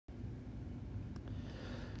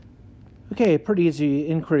Okay, pretty easy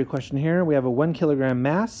inquiry question here. We have a 1 kilogram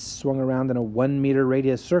mass swung around in a 1 meter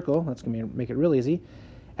radius circle. That's going to make it real easy.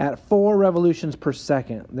 At 4 revolutions per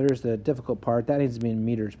second. There's the difficult part. That needs to be in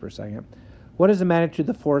meters per second. What is the magnitude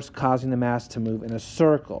of the force causing the mass to move in a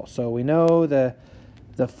circle? So we know the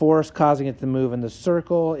force causing it to move in the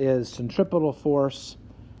circle is centripetal force.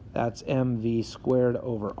 That's mv squared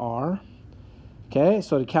over r. Okay,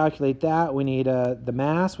 so to calculate that, we need the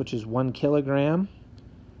mass, which is 1 kilogram.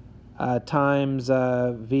 Times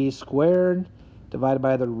v squared divided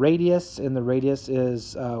by the radius, and the radius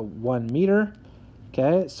is 1 meter.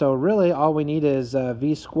 Okay, so really all we need is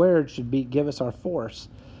v squared should give us our force.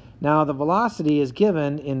 Now the velocity is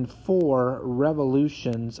given in 4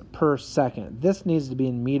 revolutions per second. This needs to be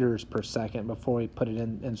in meters per second before we put it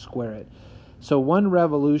in and square it. So 1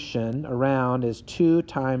 revolution around is 2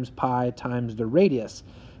 times pi times the radius.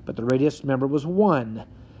 But the radius, remember, was 1.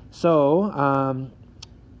 So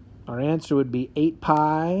our answer would be 8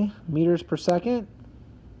 pi meters per second.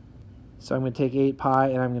 So I'm going to take 8 pi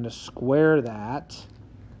and I'm going to square that.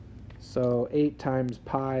 So 8 times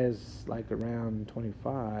pi is like around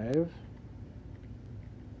 25.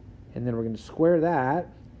 And then we're going to square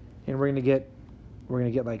that, and we're going to get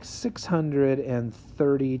like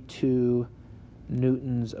 632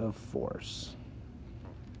 newtons of force.